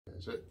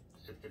Is it?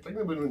 If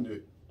thinking about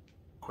the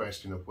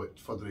question of what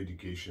further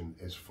education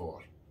is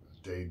for,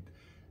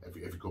 if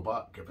you go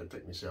back, if I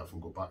take myself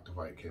and go back to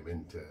why I came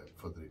into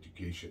further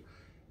education,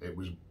 it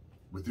was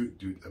without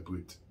doubt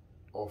about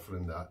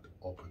offering that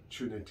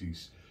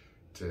opportunities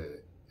to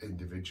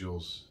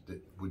individuals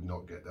that would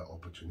not get that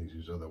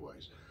opportunities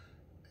otherwise.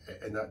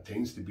 And that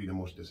tends to be the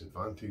most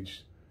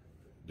disadvantaged,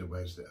 the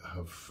ones that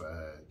have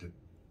the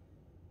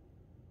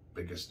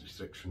biggest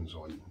restrictions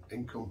on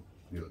income,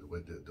 you know,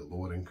 the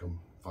lower income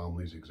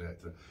families,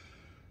 etc.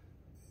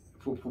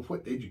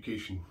 What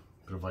education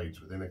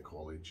provides within a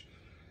college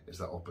is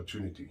that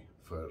opportunity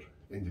for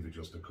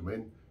individuals to come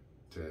in,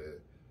 to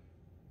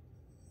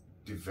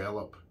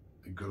develop,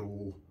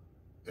 grow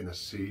in a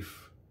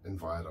safe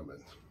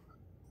environment,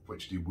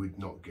 which they would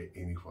not get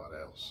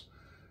anywhere else.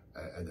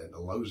 And it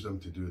allows them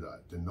to do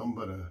that. The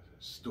number of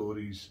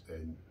stories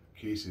and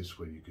cases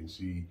where you can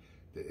see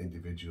that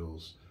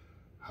individuals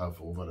have,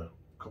 over a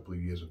couple of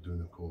years of doing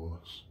the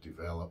course,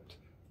 developed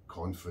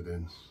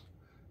confidence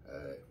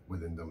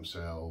within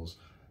themselves,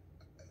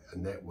 a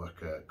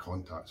network of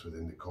contacts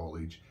within the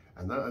college,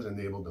 and that has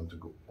enabled them to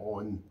go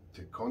on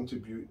to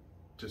contribute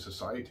to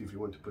society, if you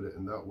want to put it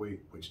in that way,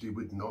 which they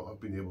would not have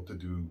been able to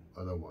do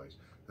otherwise.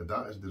 Now,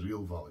 that is the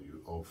real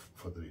value of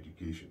further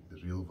education,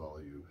 the real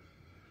value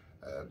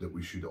that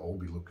we should all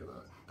be looking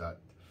at.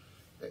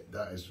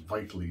 That is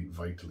vitally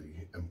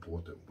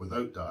important.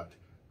 Without that,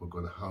 we're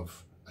going to have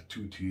a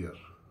two-tier,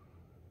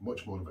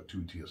 much more of a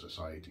two-tier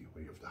society,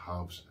 where you have the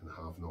haves and the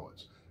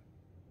have-nots.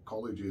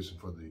 Colleges and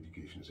further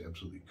education is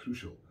absolutely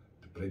crucial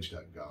to bridge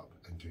that gap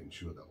and to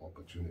ensure that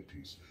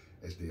opportunities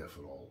is there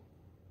for all.